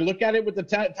TJ's corner. Look at it with the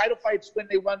title fights when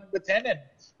they won with Tenen,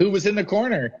 who was in the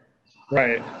corner.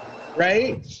 Right.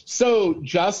 right? So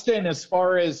Justin, as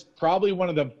far as probably one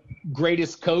of the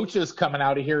greatest coaches coming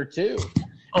out of here too.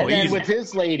 Oh, And then easy. with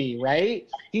his lady, right?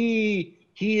 He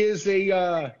is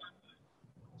a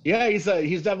he's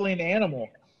definitely an animal.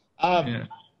 Yeah.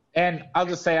 And I'll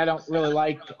just say I don't really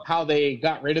like how they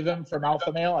got rid of him from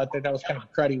Alpha Male. I think that was kind of a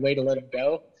cruddy way to let him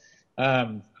go.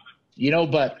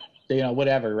 But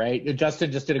whatever, right?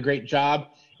 Justin just did a great job,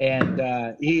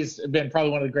 and he's been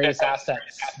probably one of the greatest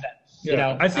assets.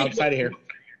 I think outside of here.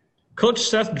 Coach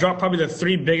Seth dropped probably the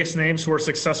 3 biggest names who were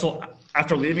successful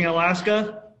after leaving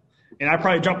Alaska. And I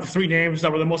probably dropped the 3 names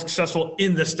that were the most successful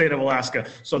in the state of Alaska.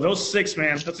 So those 6,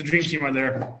 man, that's a dream team right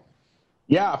there.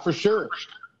 Yeah, for sure.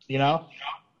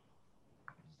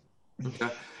 Okay.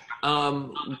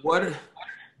 What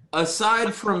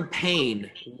aside from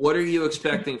Payne, what are you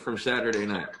expecting from Saturday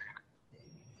night?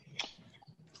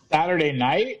 Saturday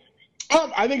night?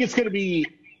 I think it's going to be,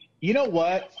 you know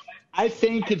what? I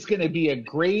think it's going to be a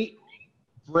great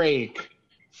break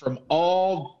from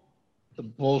all the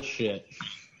bullshit.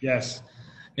 Yes.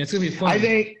 It's going to be fun. I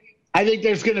think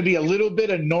there's going to be a little bit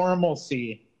of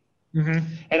normalcy. Mm-hmm.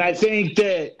 And I think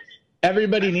that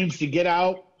everybody needs to get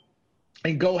out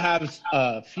and go have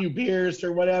a few beers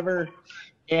or whatever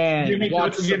and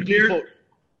watch some people.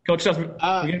 Coach Seth, you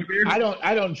get a beer?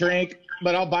 I don't drink,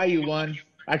 but I'll buy you one.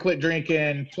 I quit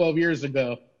drinking 12 years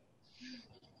ago.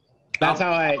 That's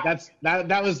how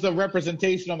that was the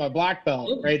representation on my black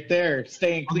belt right there,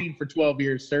 staying clean for 12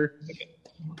 years, sir.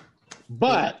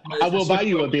 But I will buy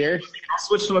you a beer. I'll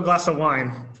switch to a glass of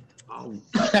wine. Oh,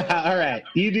 All right,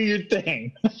 you do your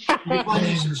thing. you find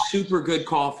me some super good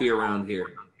coffee around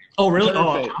here. Oh, really?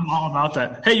 Perfect. Oh, I'm all about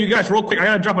that. Hey, you guys, real quick, I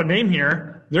got to drop a name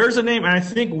here. There's a name, and I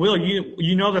think, Will,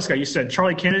 you know this guy. You said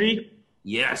Charlie Kennedy.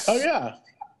 Yes. Oh, yeah.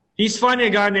 He's finding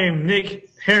a guy named Nick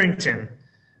Harrington.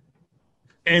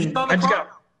 And I just got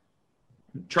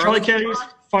Charlie Kennedy's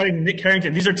fighting Nick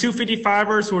Harrington. These are 2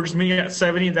 55ers who are just meeting at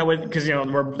 70. That way, because,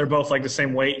 they're both like the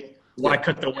same weight. Well, I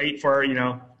cut the weight for,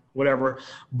 whatever.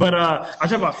 But I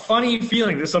just have a funny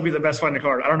feeling this will be the best fight in the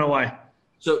card. I don't know why.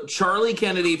 So Charlie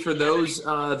Kennedy, for those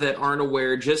that aren't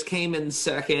aware, just came in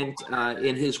second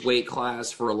in his weight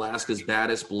class for Alaska's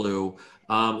Baddest Blue.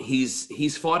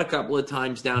 He's fought a couple of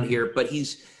times down here, but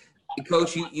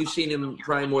Coach, you've seen him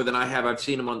probably more than I have. I've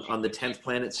seen him on the 10th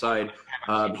Planet side.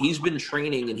 He's been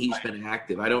training and he's been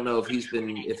active. I don't know if he's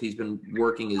been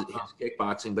working his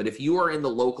kickboxing, but if you are in the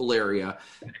local area,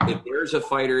 if there's a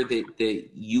fighter that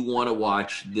you want to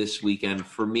watch this weekend,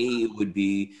 for me it would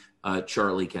be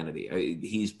Charlie Kennedy.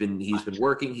 He's been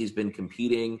working. He's been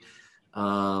competing.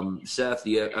 Seth,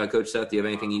 Coach Seth, do you have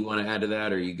anything you want to add to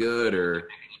that? Are you good or?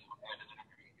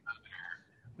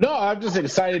 No, I'm just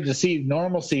excited to see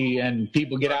normalcy and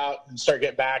people get out and start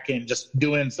getting back and just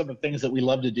doing some of the things that we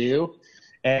love to do.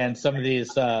 And some of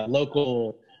these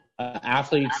local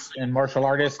athletes and martial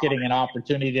artists getting an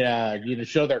opportunity to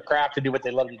show their craft and do what they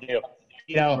love to do.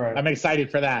 Right. I'm excited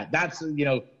for that. That's,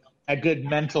 a good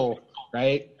mental,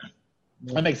 right?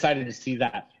 I'm excited to see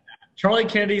that. Charlie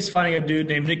Kennedy's fighting a dude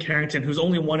named Nick Harrington who's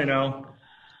only 1-0.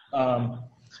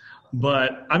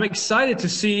 But I'm excited to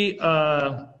see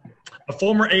a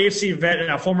former AFC vet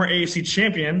and a former AFC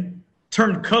champion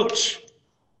turned coach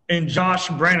in Josh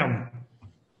Branham.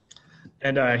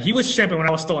 And he was champion when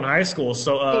I was still in high school.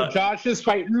 So Josh is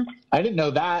fighting? I didn't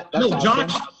know that. That's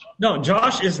awesome.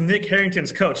 Josh is Nick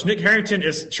Harrington's coach. Nick Harrington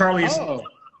is Charlie's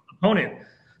opponent.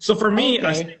 So for me,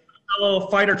 a fellow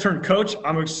fighter turned coach,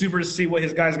 I'm super to see what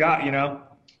his guys got,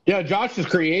 Yeah, Josh is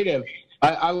creative.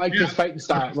 I like his fighting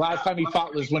style. Last time he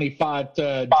fought was when he fought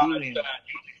Julian.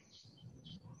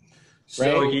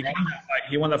 So right?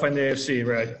 He won that fight in the AFC,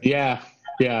 right? Yeah.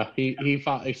 He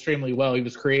fought extremely well. He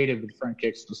was creative with front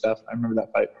kicks and stuff. I remember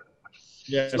that fight.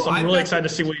 Yeah, so I'm really excited to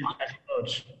see what he's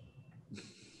coach.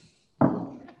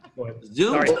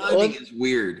 Zoom timing is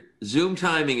weird. Zoom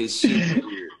timing is super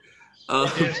weird.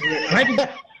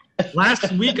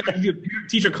 Last week I did a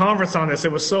teacher conference on this.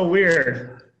 It was so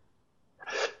weird.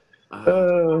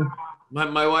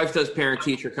 My wife does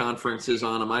parent-teacher conferences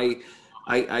on them.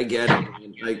 I get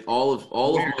it. All of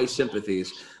my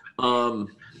sympathies.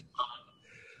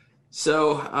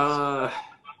 So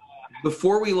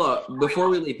before we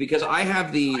leave, because I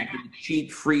have the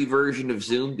cheat-free version of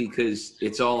Zoom because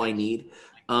it's all I need.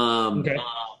 Okay.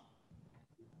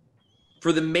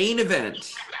 For the main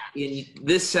event in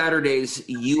this Saturday's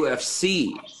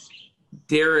UFC,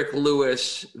 Derek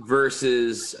Lewis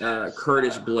versus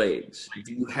Curtis Blades.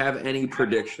 Do you have any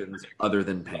predictions other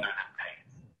than Payne?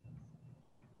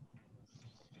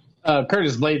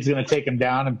 Curtis Blades is going to take him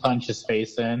down and punch his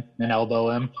face in and elbow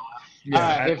him.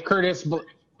 Yeah. If Curtis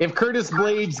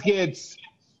Blades gets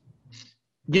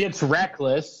gets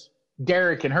reckless,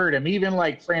 Derek can hurt him. Even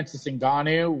like Francis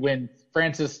Ngannou, when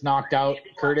Francis knocked out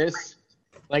Curtis,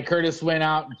 like Curtis went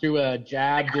out and threw a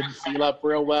jab, didn't seal up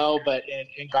real well, but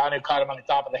Ngannou caught him on the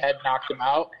top of the head, knocked him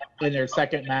out in their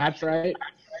second match, right?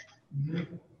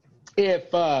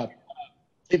 If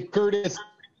Curtis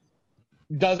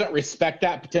doesn't respect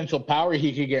that potential power,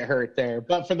 he could get hurt there.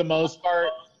 But for the most part,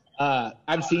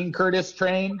 I've seen Curtis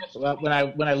train when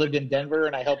I lived in Denver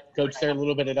and I helped coach there a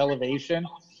little bit at Elevation.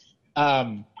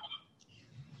 I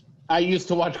used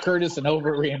to watch Curtis and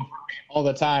Overeem all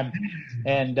the time,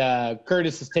 and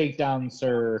Curtis's takedowns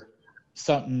are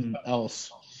something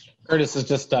else. Curtis is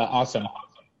just awesome.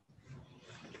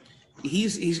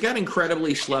 He's got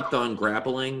incredibly slept on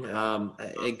grappling.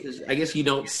 Because I guess you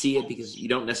don't see it because you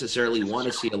don't necessarily want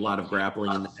to see a lot of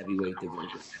grappling in the heavyweight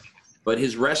division. But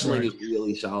his wrestling is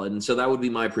really solid, and so that would be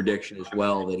my prediction as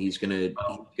well, that he's gonna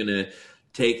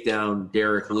take down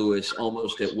Derek Lewis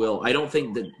almost at will. I don't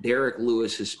think that Derek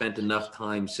Lewis has spent enough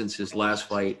time since his last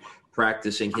fight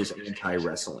practicing his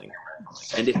anti-wrestling.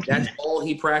 And if that's all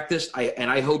he practiced,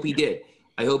 I hope he did.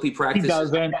 I hope he practiced. He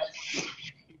doesn't.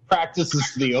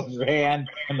 Practices the overhand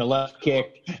and the left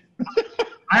kick.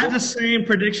 I have the same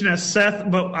prediction as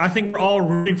Seth, but I think we're all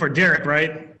rooting for Derek,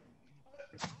 right?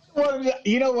 Well,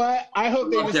 you know what? I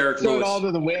hope they just Derek throw Lewis. it all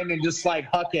to the wind and just like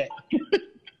huck it.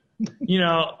 You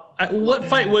know, what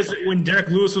fight was it when Derek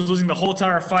Lewis was losing the whole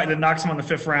entire fight and then knocks him on the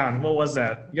 5th round? What was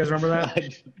that? You guys remember that?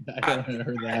 I don't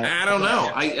remember that. I don't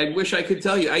know. I wish I could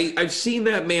tell you. I've seen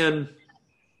that man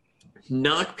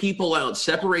knock people out,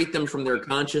 separate them from their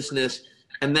consciousness,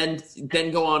 and then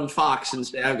go on Fox and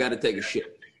say, I've got to take a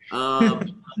shit.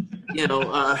 You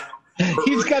know,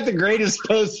 He's got the greatest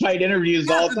post-fight interviews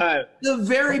all time. the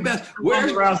very best.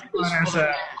 Where's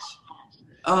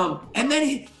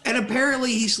and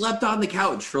apparently he slept on the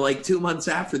couch for like 2 months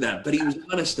after that, but he was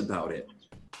honest about it.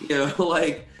 You know,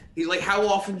 like he's like, how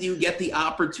often do you get the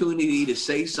opportunity to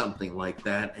say something like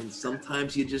that? And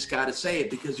sometimes you just got to say it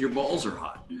because your balls are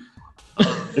hot.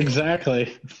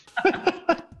 Exactly.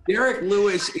 Derek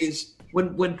Lewis is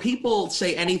when people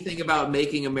say anything about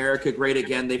making America great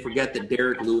again, they forget that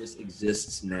Derek Lewis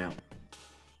exists now.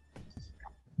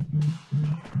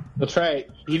 That's right.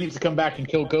 He needs to come back and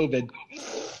kill COVID.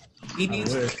 He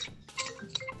needs.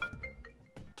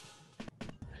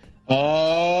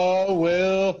 Oh,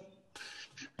 Will.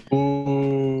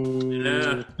 Ooh.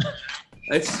 Yeah.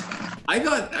 I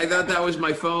thought that was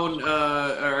my phone,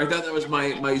 or I thought that was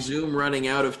my Zoom running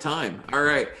out of time. All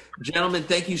right, gentlemen,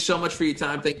 thank you so much for your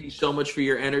time. Thank you so much for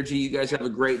your energy. You guys have a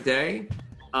great day.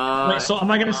 Wait, so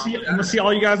am I gonna see? I'm gonna see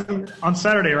all you guys on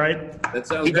Saturday, right? That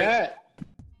sounds You great. bet.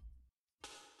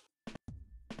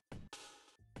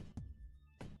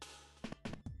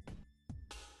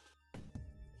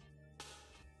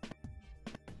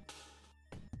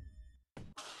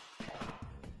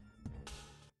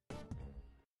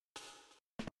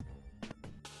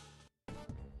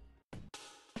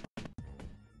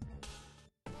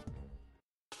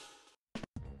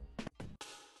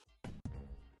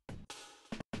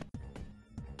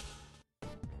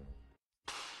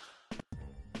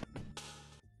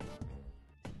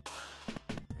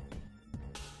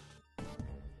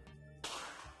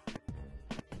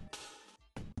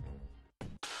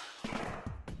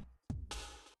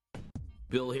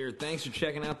 Bill here. Thanks for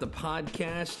checking out the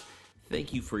podcast.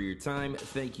 Thank you for your time.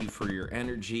 Thank you for your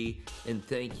energy. And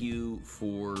thank you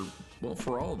for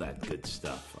all that good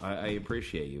stuff. I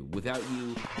appreciate you. Without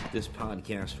you, this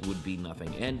podcast would be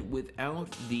nothing. And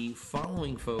without the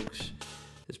following folks,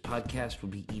 this podcast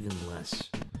would be even less.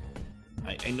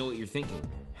 I know what you're thinking.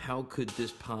 How could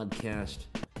this podcast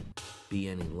be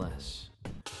any less?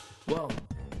 Well,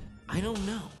 I don't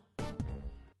know.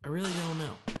 I really don't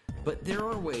know. But there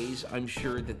are ways, I'm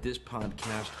sure, that this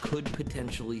podcast could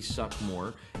potentially suck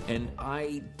more, and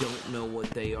I don't know what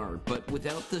they are. But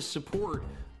without the support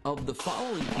of the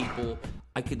following people,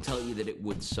 I can tell you that it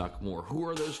would suck more. Who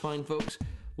are those fine folks?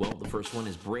 Well, the first one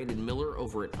is Brandon Miller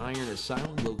over at Iron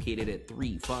Asylum, located at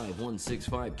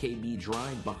 35165 KB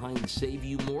Drive behind Save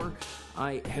You More.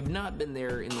 I have not been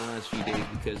there in the last few days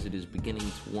because it is beginning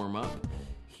to warm up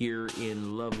here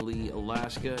in lovely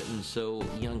Alaska, and so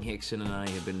young Hickson and I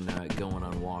have been going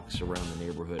on walks around the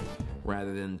neighborhood.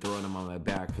 Rather than throwing them on my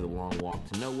back for the long walk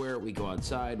to nowhere, we go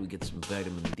outside, we get some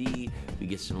vitamin D, we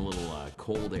get some little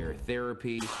cold air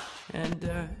therapy, and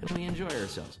we enjoy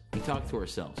ourselves. We talk to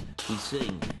ourselves, we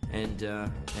sing, and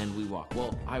we walk.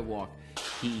 Well, I walk.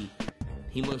 He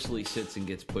mostly sits and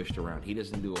gets pushed around. He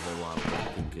doesn't do a whole lot of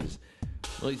walking because,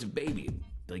 well, he's a baby.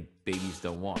 Like, babies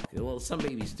don't walk. Well, some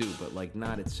babies do, but like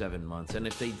not at 7 months. And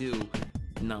if they do,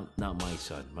 not my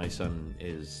son. My son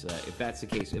is, if that's the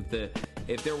case, if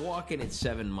they're walking at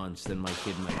 7 months, then my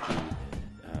kid might be,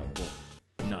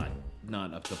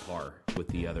 not up to par with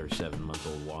the other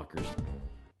 7-month-old walkers.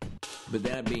 But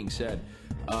that being said,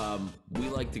 we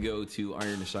like to go to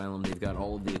Iron Asylum. They've got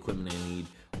all of the equipment I need,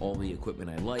 all the equipment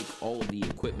I like, all of the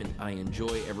equipment I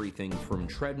enjoy, everything from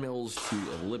treadmills to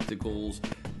ellipticals.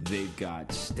 They've got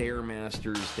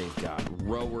Stairmasters, they've got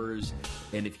rowers,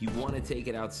 and if you want to take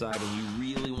it outside and you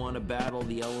really want to battle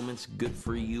the elements, good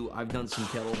for you. I've done some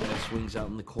kettlebell swings out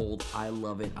in the cold. I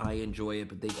love it. I enjoy it,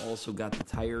 but they've also got the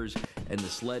tires and the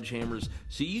sledgehammers,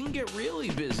 so you can get really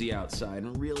busy outside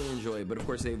and really enjoy it. But of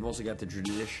course, they've also got the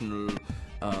traditional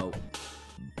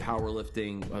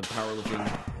powerlifting,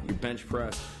 your bench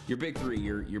press, your big three,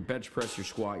 your bench press, your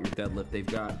squat, your deadlift. They've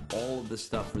got all of the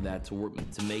stuff for that to work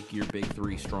to make your big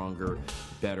three stronger,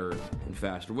 better, and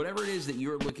faster. Whatever it is that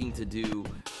you're looking to do,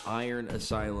 Iron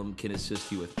Asylum can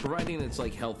assist you with, providing it's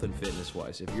like health and fitness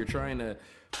wise. If you're trying to,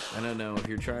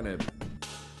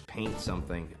 paint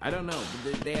something, I don't know,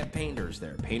 they have painters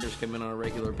there. Painters come in on a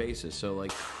regular basis, so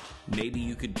like maybe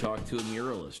you could talk to a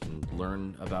muralist and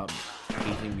learn about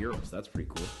painting murals. That's pretty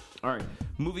cool. All right,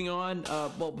 moving on.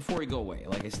 Well, before we go away,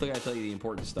 like I still got to tell you the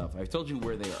important stuff. I've told you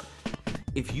where they are.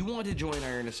 If you want to join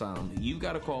Iron Asylum, you've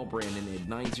got to call Brandon at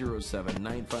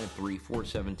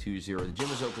 907-953-4720. The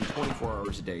gym is open 24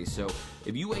 hours a day, so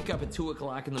if you wake up at 2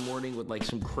 o'clock in the morning with like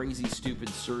some crazy, stupid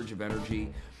surge of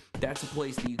energy, that's a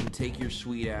place that you can take your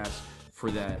sweet ass for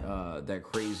that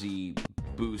crazy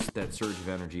boost, that surge of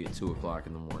energy at 2 o'clock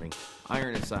in the morning.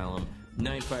 Iron Asylum,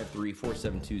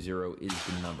 953-4720 is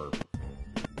the number.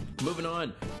 Moving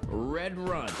on, Red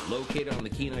Run, located on the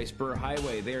Kenai Spur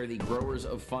Highway. They are the growers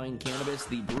of fine cannabis,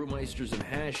 the brewmeisters of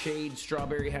Hashade,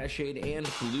 strawberry Hashade, and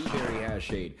blueberry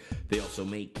Hashade. They also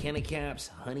make canna caps,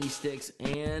 honey sticks,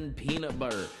 and peanut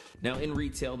butter. Now, in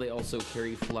retail, they also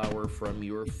carry flower from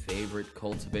your favorite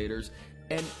cultivators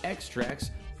and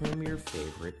extracts from your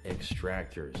favorite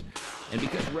extractors. And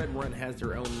because Red Run has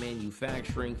their own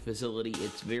manufacturing facility,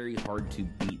 it's very hard to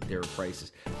beat their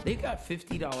prices. They've got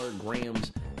 $50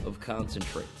 grams of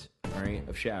concentrates, all right,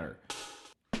 of shatter.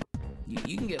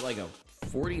 You can get like a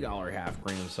 $40 half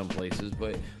gram some places,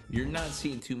 but you're not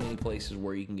seeing too many places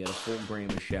where you can get a full gram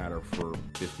of shatter for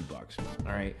 $50,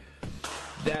 all right?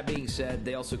 That being said,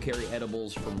 they also carry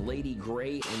edibles from Lady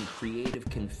Grey and Creative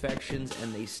Confections,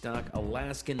 and they stock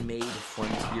Alaskan-made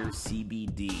Frontier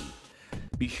CBD.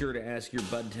 Be sure to ask your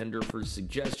bud tender for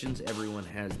suggestions. Everyone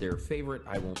has their favorite.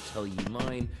 I won't tell you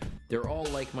mine. They're all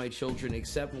like my children,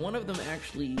 except one of them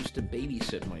actually used to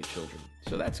babysit my children.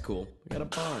 So that's cool. We got a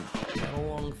bond. We got a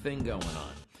long thing going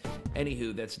on.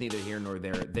 Anywho, that's neither here nor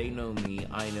there. They know me,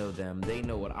 I know them, they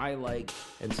know what I like,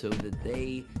 and so that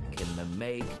they can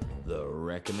make the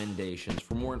recommendations.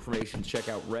 For more information, check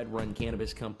out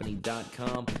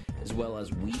redruncannabiscompany.com, as well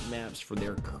as Weed Maps for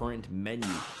their current menu.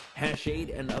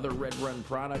 Hashade and other Red Run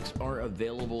products are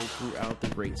available throughout the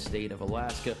great state of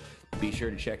Alaska. Be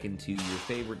sure to check into your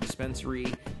favorite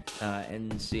dispensary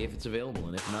and see if it's available,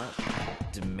 and if not,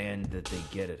 demand that they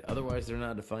get it. Otherwise, they're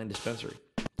not a fine dispensary.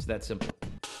 It's that simple.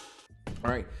 All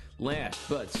right, last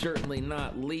but certainly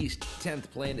not least,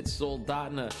 10th Planet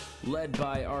Soldotna, led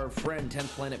by our friend 10th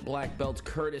Planet Black Belt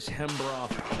Curtis Hembroff,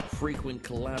 frequent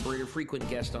collaborator, frequent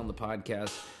guest on the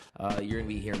podcast. You're going to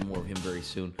be hearing more of him very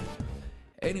soon.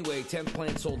 Anyway, 10th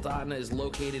Planet Soldotna is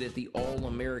located at the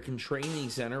All-American Training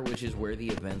Center, which is where the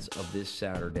events of this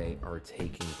Saturday are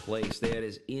taking place. That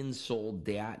is in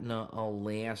Soldotna,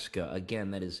 Alaska.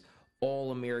 Again, that is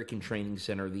All-American Training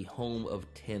Center, the home of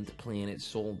 10th Planet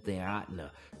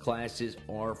Soldotna. Classes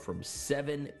are from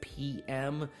 7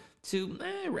 p.m. to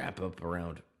wrap up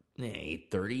around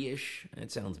 8:30-ish.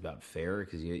 That sounds about fair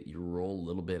because you roll a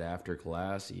little bit after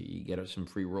class. You get some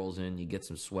free rolls in, you get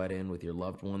some sweat in with your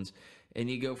loved ones, and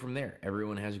you go from there.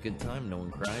 Everyone has a good time. No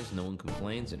one cries, no one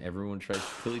complains, and everyone tries to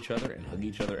kill each other and hug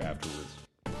each other afterwards.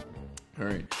 All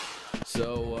right.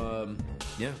 So,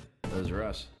 yeah, those are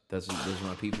us. Those are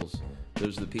my peoples.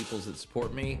 Those are the peoples that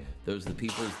support me. Those are the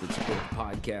peoples that support the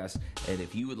podcast. And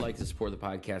if you would like to support the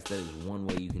podcast, that is one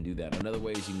way you can do that. Another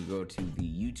way is you can go to the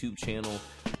YouTube channel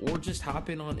or just hop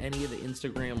in on any of the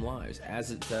Instagram lives.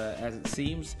 As it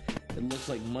seems, it looks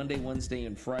like Monday, Wednesday,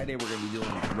 and Friday we're going to be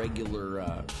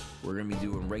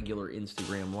doing regular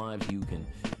Instagram lives. You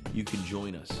can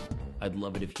join us. I'd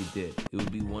love it if you did. It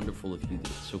would be wonderful if you did.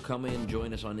 So come in,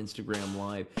 join us on Instagram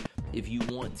Live. If you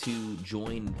want to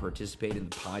join and participate in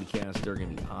the podcast, there are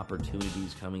going to be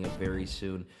opportunities coming up very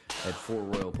soon at Four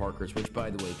Royal Parkers, which,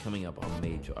 by the way, coming up on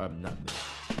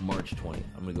March 20th.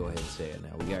 I'm going to go ahead and say it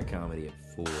now. We got comedy at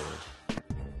Four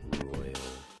Royal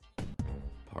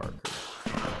Parkers.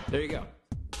 There you go.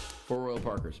 4 Royal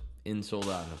Parkers in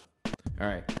Soldado. All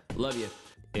right. Love you.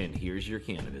 And here's your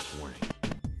cannabis warning.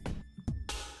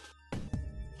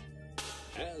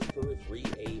 As per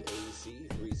 3AAC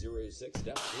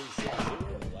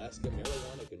 306.360, Alaska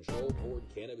Marijuana Control Board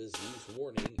Cannabis Use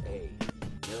Warning, A.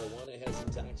 Marijuana has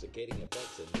intoxicating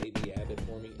effects and may be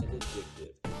habit-forming and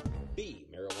addictive. B.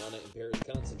 Marijuana impairs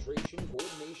concentration,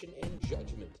 coordination, and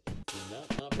judgment. Do not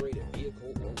operate a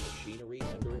vehicle or machinery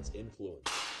under its influence.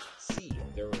 C.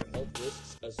 There are health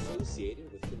risks associated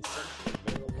with consumption of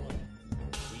marijuana.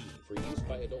 D. For use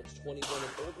by adults 21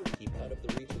 and older, keep out of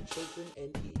the reach of children.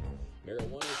 And E.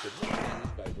 Marijuana should not be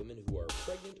used by women who are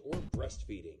pregnant or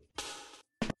breastfeeding.